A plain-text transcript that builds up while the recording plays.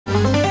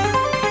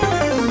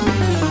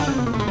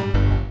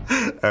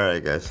All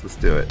right, guys, let's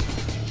do it.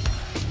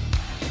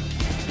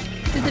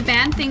 Did the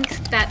band think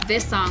that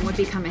this song would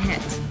become a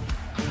hit?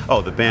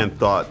 Oh, the band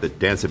thought that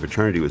Dance of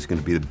Eternity was going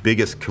to be the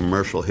biggest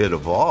commercial hit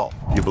of all.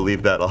 If you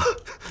believe that, I'll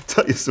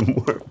tell you some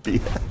more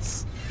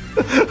BS.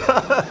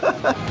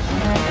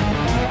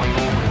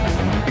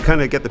 You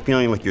kind of get the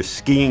feeling like you're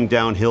skiing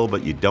downhill,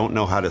 but you don't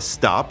know how to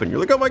stop, and you're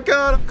like, oh my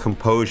God.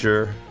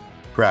 Composure,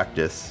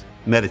 practice,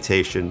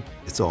 meditation,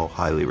 it's all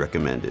highly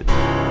recommended.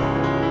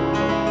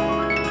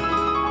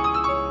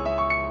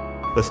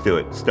 Let's do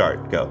it.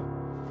 Start. Go.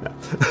 No.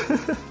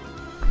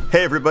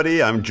 Hey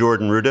everybody, I'm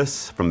Jordan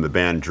Rudess from the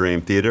band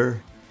Dream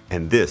Theater,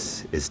 and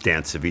this is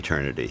Dance of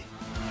Eternity.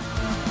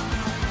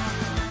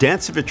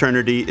 Dance of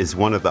Eternity is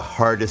one of the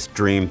hardest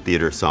Dream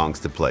Theater songs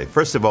to play.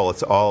 First of all,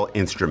 it's all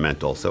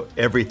instrumental, so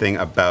everything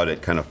about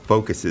it kind of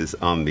focuses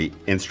on the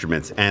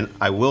instruments. And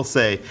I will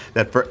say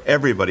that for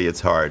everybody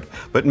it's hard,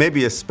 but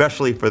maybe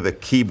especially for the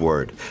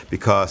keyboard,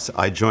 because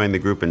I joined the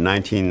group in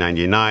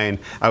 1999.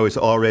 I was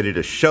all ready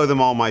to show them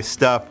all my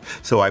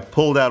stuff, so I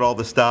pulled out all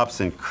the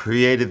stops and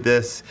created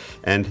this,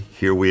 and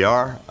here we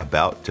are,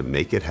 about to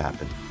make it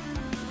happen.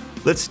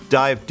 Let's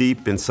dive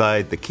deep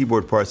inside the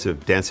keyboard parts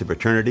of Dance of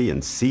Eternity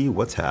and see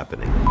what's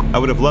happening. I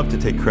would have loved to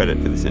take credit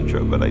for this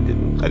intro, but I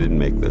didn't. I didn't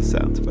make those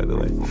sounds, by the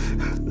way.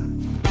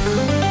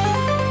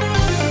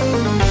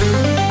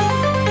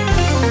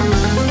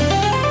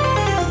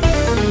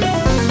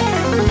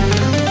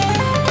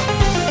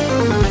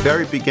 At the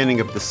very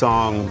beginning of the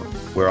song,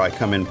 where I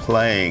come in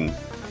playing,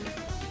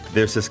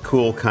 there's this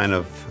cool kind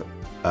of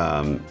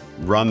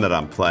run that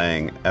I'm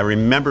playing. I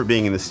remember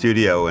being in the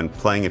studio and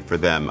playing it for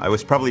them. I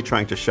was probably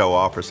trying to show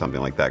off or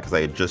something like that because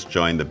I had just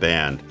joined the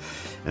band.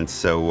 And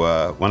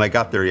so when I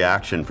got the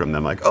reaction from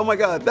them, like, oh my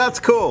God, that's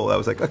cool. I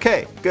was like,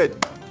 okay,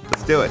 good,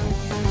 let's do it.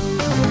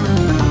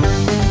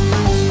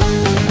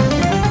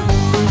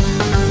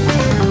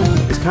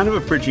 It's kind of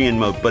a Phrygian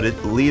mode, but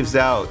it leaves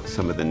out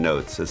some of the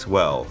notes as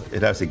well.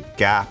 It has a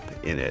gap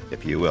in it,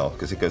 if you will,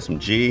 because it goes from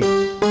G,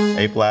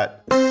 A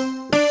flat,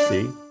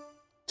 C,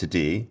 to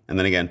D, and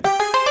then again.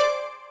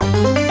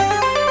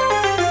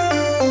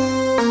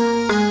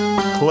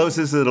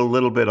 Closes it a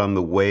little bit on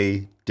the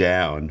way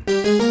down.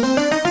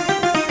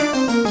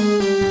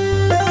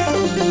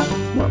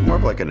 More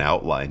of like an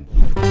outline.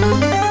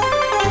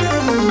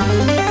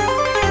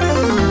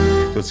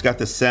 So it's got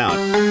this sound.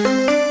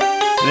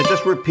 And it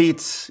just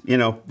repeats, you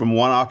know, from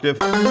one octave,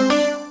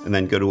 and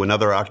then go to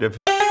another octave.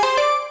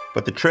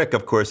 But the trick,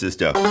 of course, is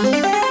to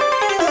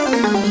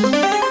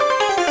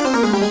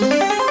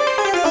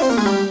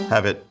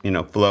have it, you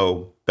know,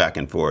 flow back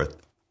and forth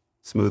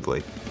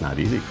smoothly. Not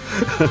easy.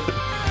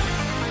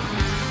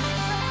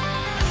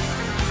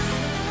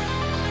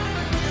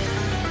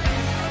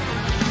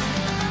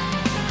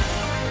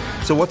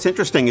 So what's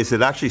interesting is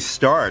it actually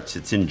starts,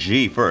 it's in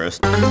G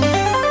first.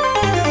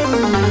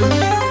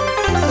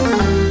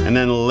 And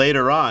then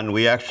later on,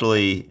 we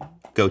actually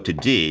go to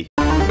D.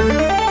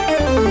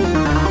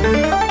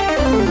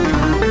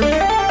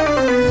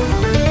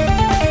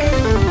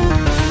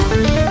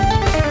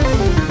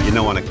 You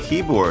know, on a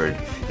keyboard,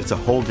 it's a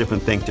whole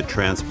different thing to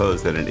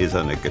transpose than it is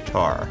on a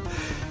guitar.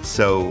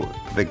 So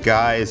the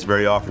guys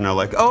very often are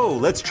like, oh,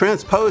 let's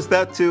transpose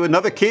that to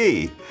another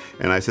key.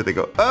 And I said, they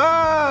go,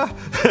 ah!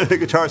 The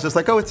guitarist is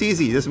like, oh, it's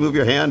easy, just move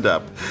your hand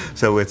up.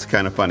 So it's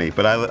kind of funny.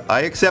 But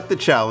I accept the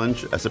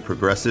challenge as a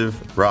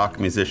progressive rock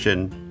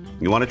musician.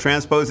 You want to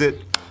transpose it?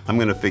 I'm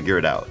going to figure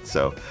it out.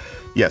 So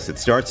yes, it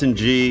starts in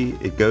G,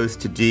 it goes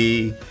to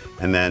D,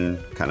 and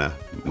then kind of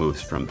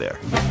moves from there.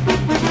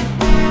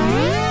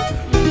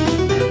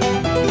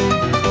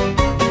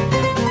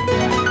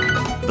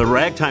 The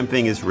ragtime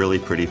thing is really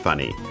pretty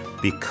funny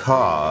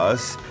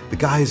because the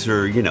guys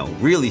are, you know,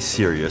 really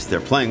serious. They're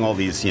playing all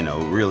these, you know,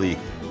 really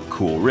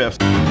cool riffs.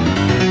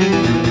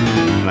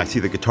 And I see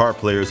the guitar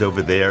player's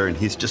over there and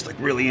he's just like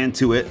really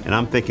into it. And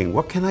I'm thinking,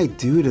 what can I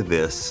do to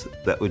this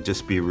that would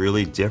just be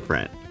really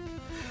different?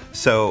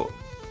 So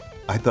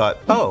I thought,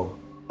 oh,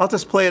 I'll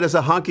just play it as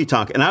a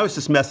honky-tonk. And I was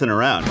just messing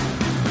around.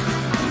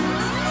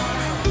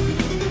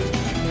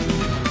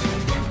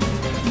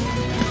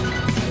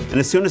 And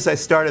as soon as I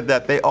started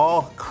that, they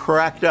all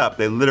cracked up.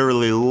 They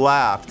literally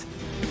laughed.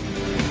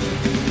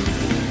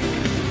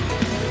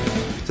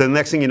 So the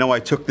next thing you know, I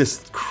took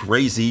this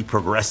crazy,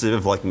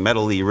 progressive, like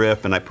metal-y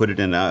riff, and I put it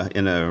in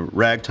a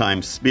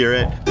ragtime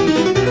spirit.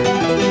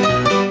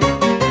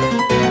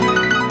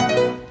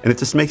 And it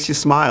just makes you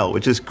smile,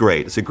 which is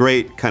great. It's a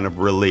great kind of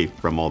relief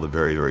from all the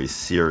very, very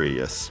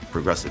serious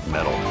progressive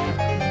metal.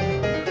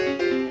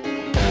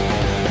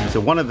 So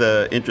one of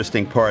the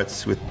interesting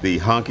parts with the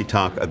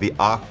honky-tonk are the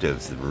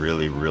octaves that are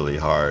really, really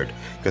hard.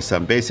 Because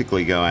I'm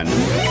basically going...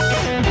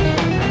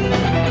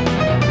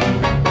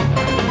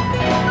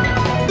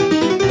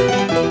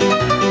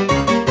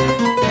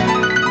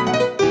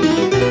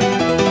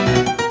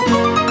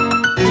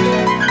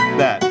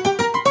 that.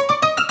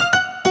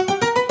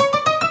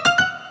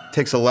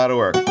 Takes a lot of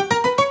work.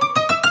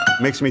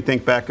 Makes me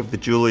think back of the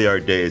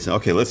Juilliard days.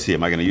 Okay, let's see,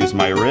 am I gonna use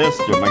my wrist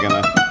or am I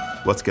gonna...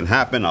 What's gonna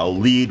happen? I'll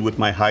lead with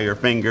my higher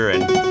finger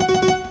and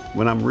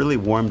when I'm really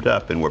warmed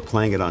up and we're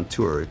playing it on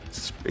tour,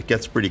 it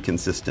gets pretty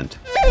consistent.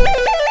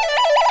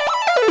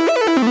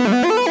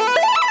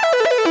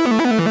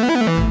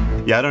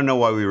 Yeah, I don't know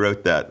why we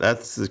wrote that.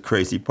 That's the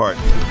crazy part.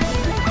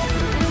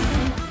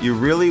 You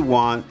really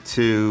want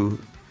to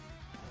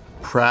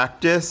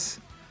practice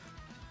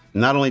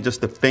not only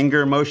just the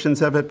finger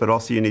motions of it, but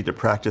also you need to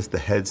practice the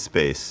head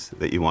space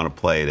that you want to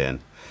play it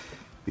in.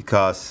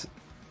 Because,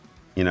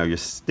 you know, you're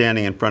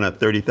standing in front of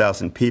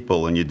 30,000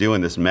 people and you're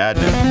doing this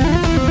madness.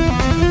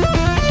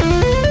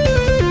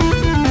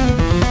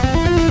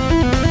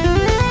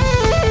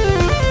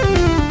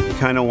 You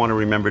kind of want to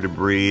remember to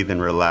breathe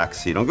and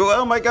relax so you don't go,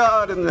 oh my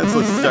God, and then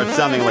let's start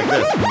sounding like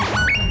this.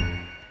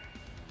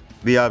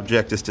 The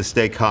object is to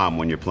stay calm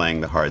when you're playing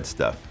the hard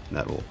stuff. And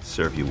that will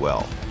serve you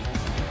well.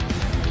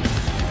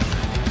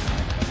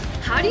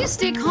 How do you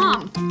stay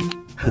calm?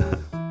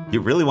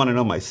 You really want to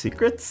know my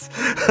secrets?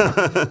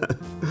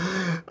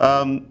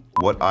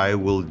 What I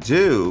will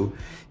do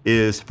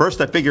is first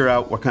I figure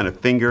out what kind of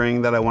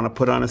fingering that I want to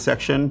put on a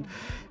section.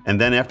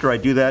 And then after I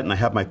do that and I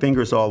have my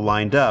fingers all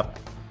lined up,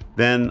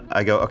 then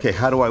I go, okay,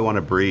 how do I want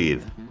to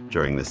breathe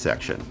during this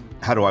section?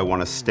 How do I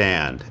want to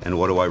stand? And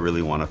what do I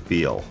really want to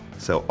feel?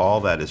 So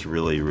all that is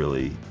really,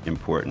 really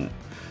important.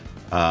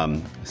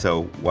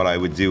 So what I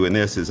would do in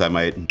this is I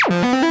might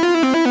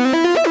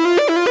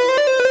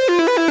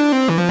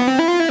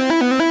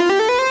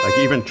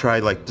even try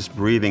like just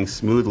breathing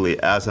smoothly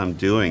as I'm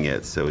doing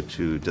it, so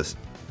to just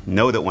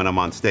know that when I'm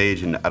on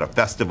stage and at a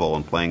festival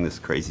and playing this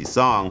crazy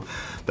song,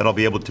 that I'll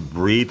be able to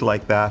breathe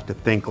like that, to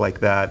think like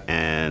that,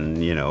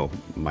 and you know,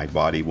 my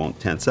body won't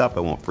tense up,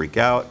 I won't freak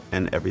out,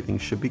 and everything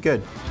should be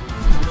good.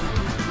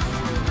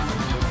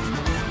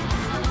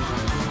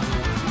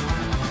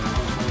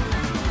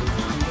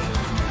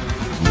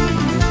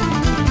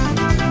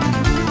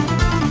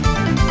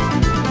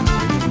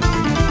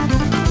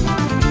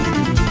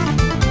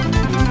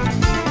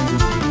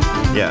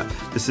 Yeah,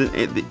 this is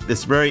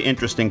this very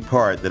interesting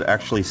part that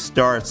actually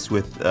starts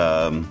with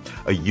a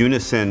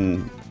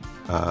unison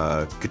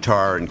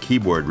guitar and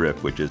keyboard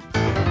riff, which is.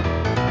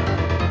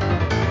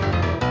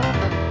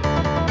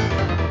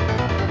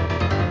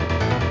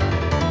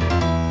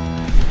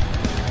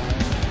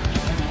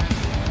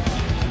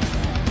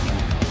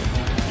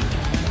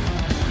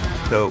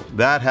 So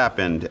that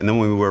happened, and then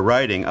when we were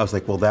writing, I was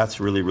like, well, that's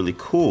really, really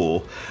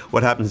cool.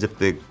 What happens if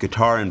the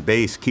guitar and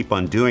bass keep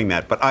on doing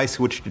that, but I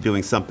switch to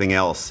doing something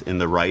else in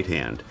the right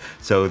hand?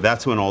 So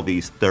that's when all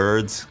these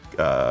thirds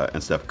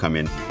and stuff come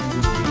in.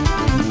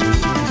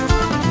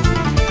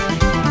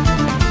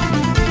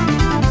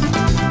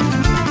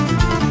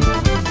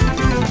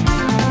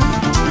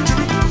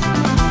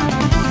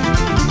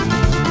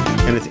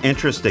 And it's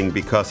interesting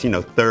because, you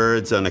know,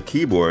 thirds on a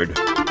keyboard,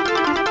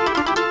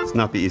 it's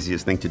not the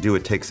easiest thing to do.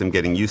 It takes some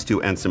getting used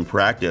to and some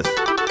practice.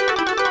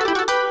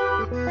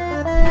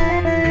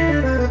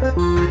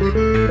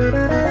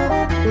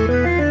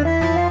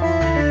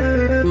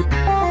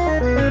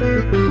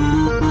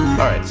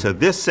 All right, so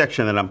this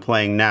section that I'm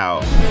playing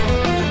now,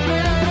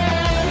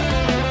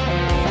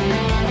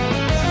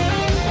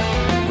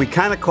 we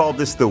kind of called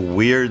this the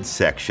weird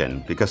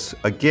section because,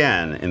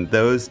 again, in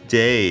those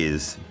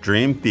days,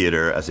 Dream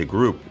Theater as a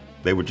group,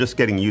 they were just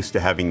getting used to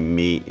having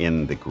me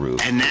in the group.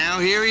 And now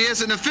here he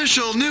is, an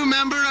official new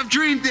member of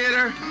Dream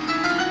Theater,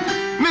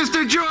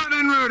 Mr.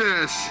 Jordan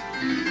Rudess.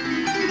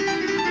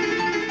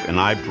 And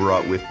I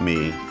brought with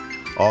me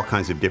all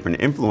kinds of different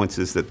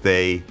influences that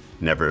they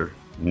never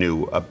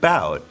knew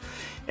about.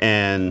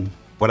 And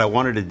what I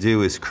wanted to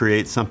do is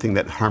create something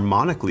that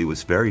harmonically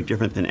was very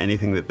different than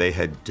anything that they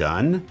had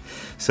done.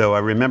 So I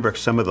remember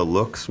some of the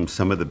looks from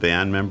some of the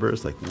band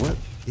members, like, what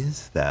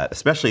is that?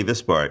 Especially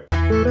this part.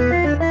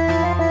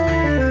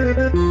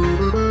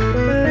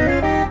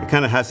 It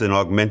kind of has an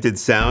augmented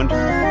sound.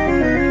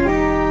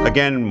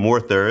 Again, more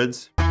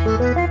thirds.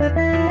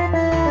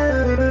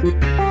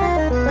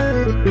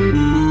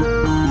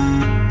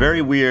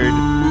 Very weird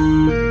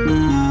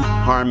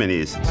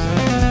harmonies.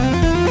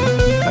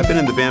 I've been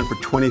in the band for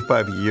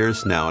 25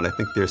 years now, and I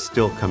think they're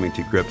still coming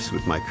to grips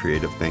with my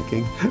creative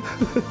thinking.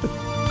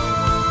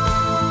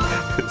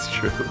 It's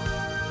true.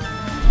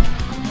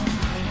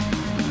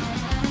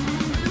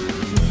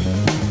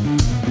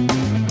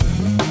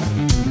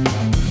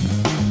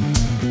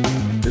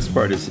 This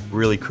part is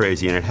really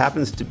crazy, and it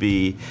happens to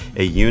be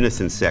a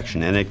unison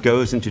section, and it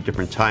goes into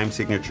different time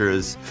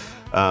signatures.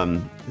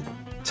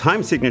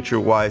 Time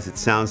signature-wise, it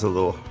sounds a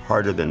little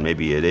harder than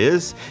maybe it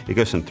is. It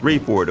goes from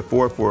 3/4 to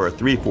 4/4 or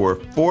 3/4,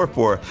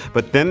 4/4,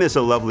 but then there's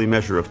a lovely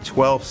measure of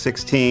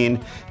 12/16,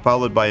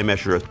 followed by a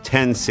measure of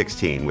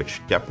 10/16,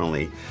 which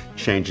definitely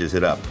changes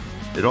it up.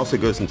 It also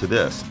goes into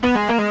this.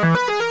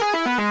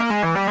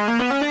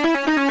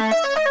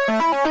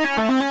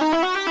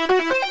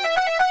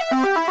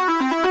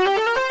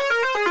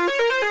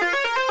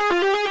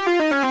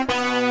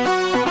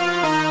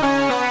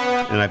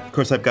 And of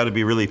course, I've got to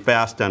be really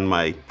fast on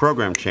my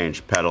program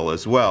change pedal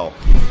as well.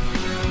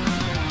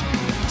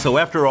 So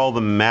after all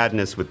the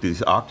madness with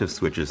these octave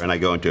switches, and I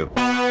go into...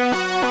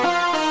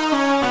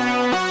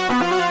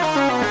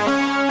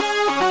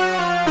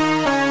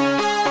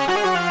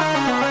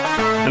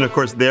 And of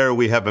course, there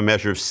we have a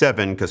measure of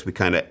 7 because we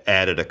kind of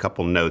added a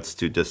couple notes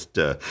to just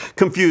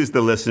confuse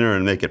the listener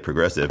and make it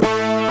progressive.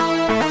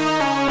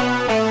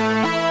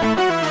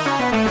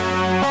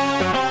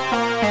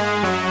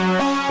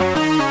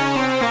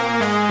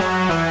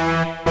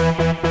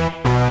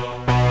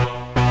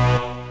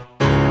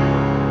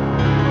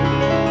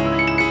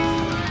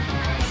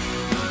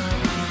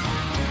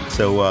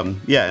 So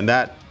yeah, and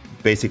that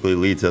basically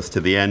leads us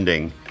to the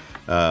ending,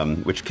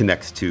 which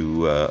connects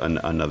to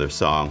another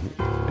song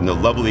in the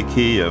lovely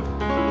key of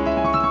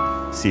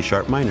C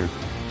sharp minor.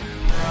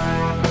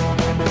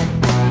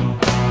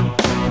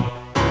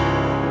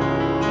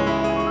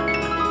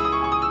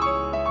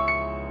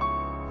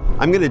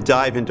 I'm going to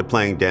dive into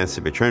playing Dance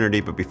of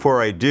Eternity, but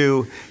before I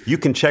do, you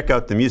can check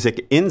out the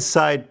music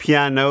inside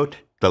Pianote.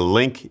 The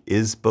link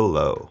is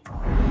below.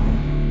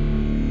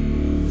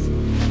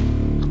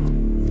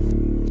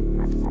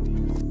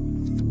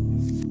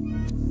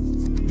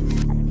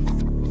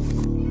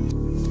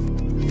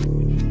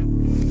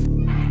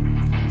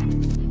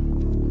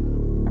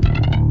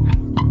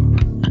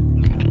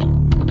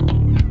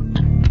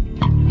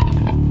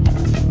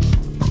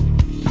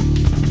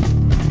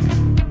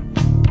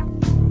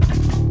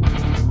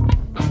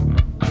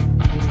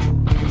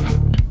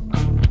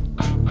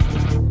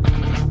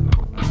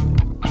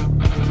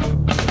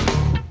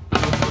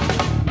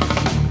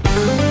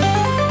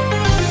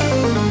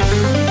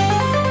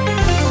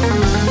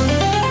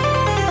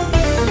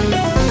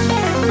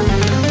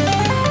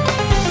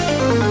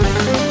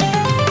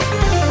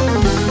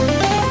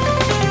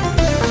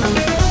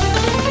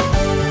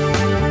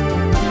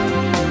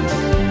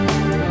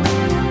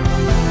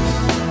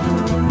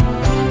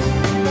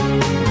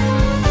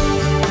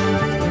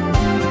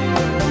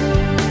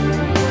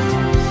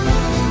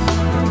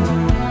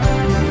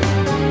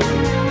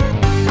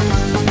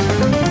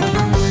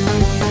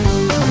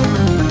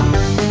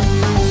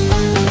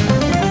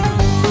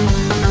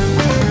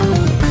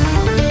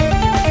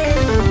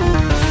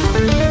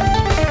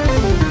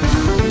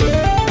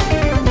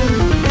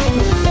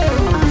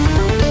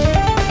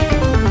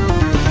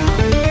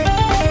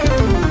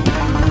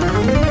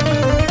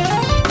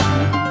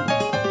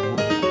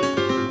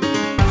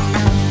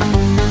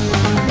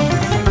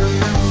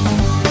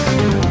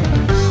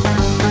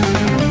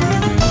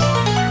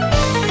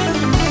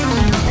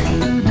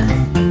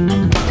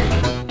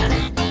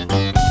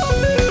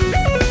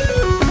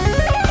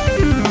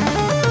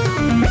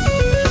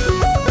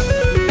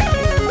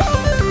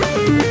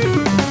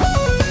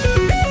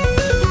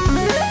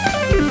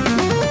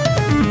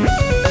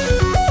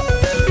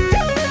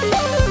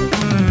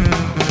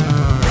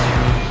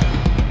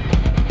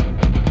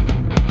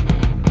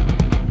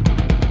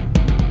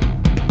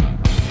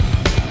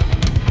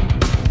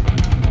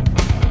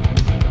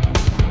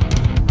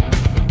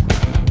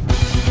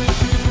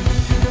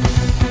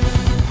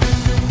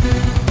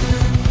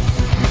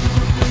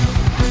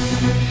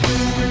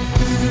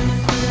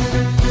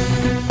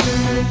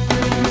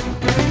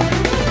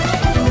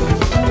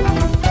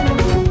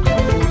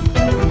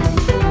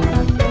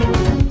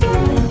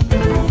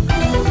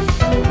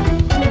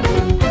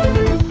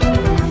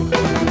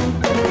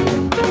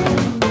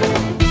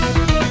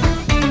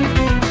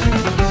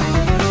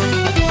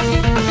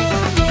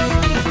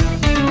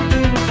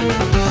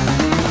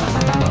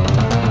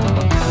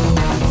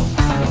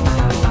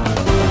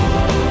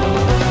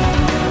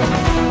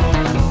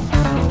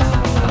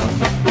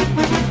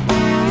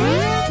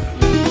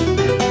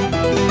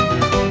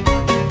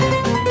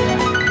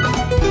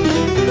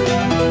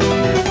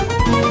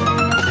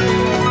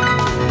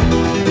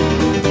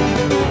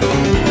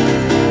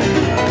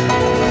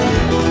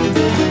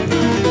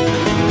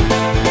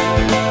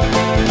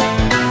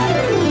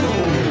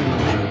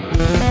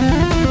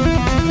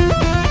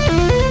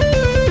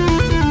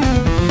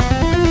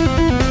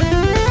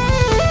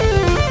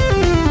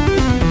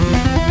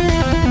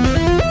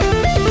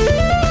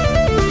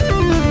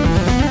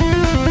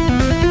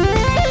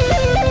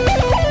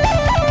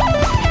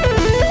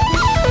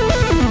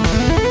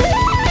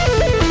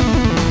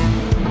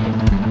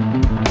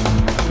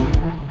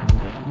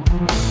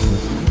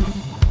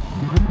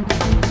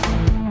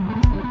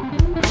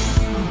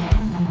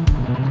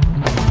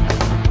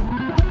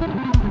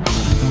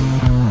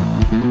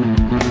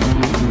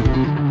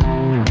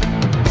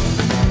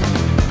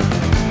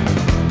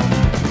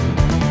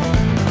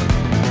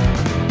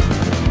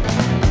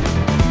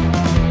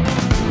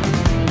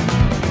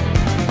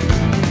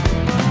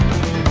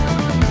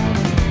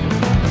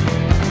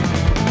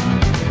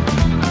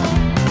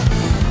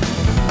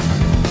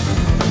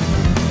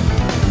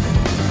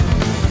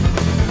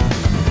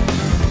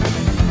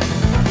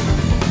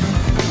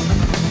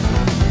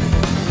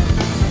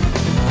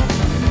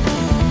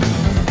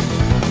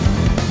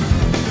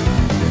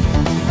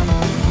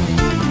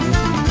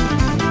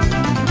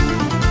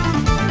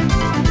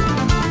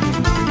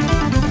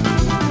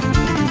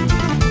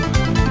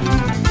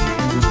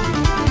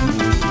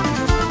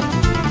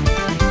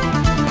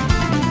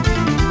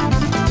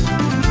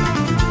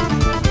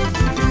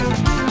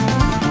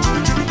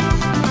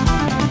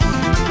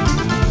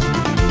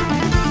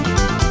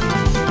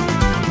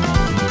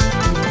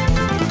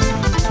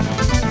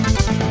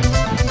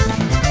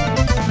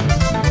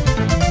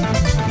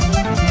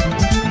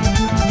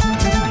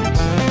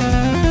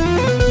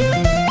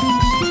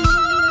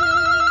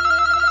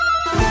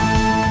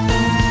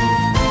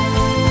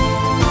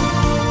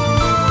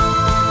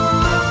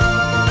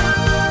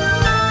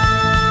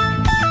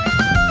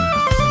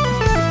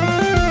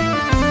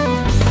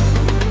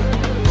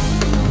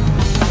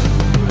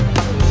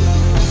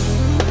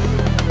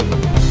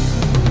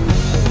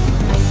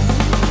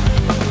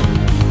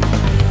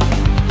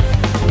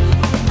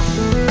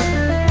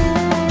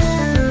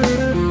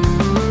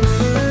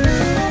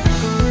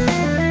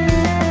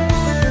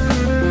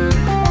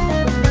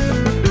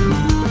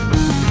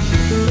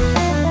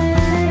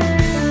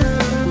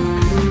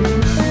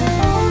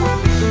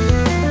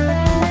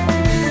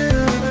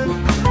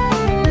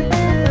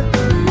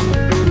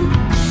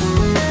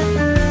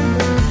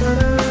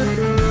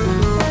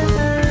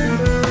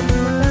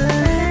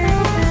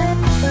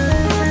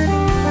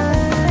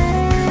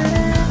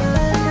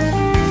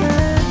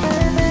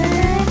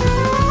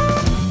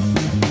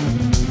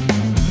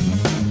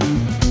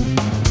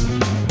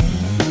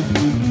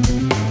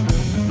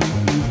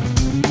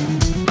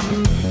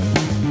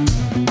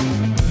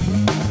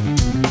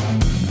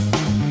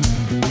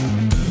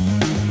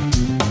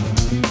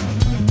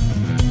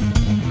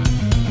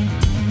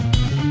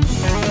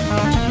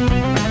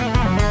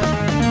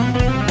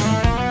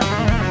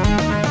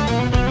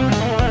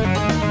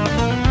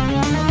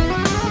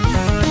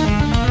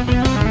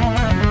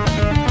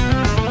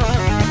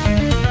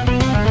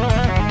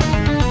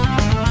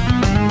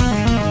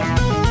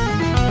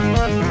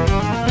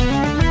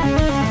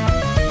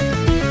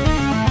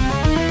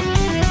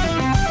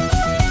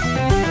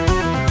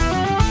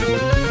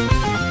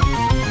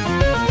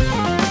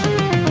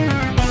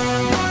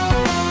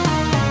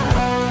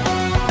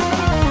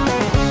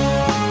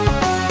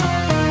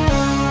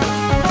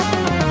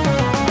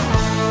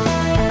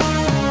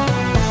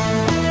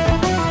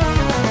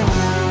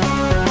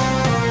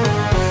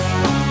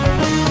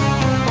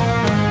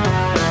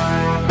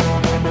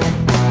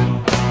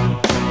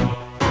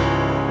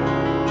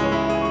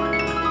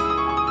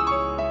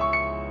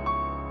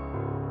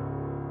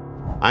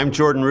 I'm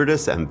Jordan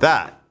Rudess, and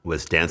that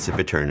was Dance of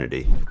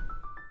Eternity.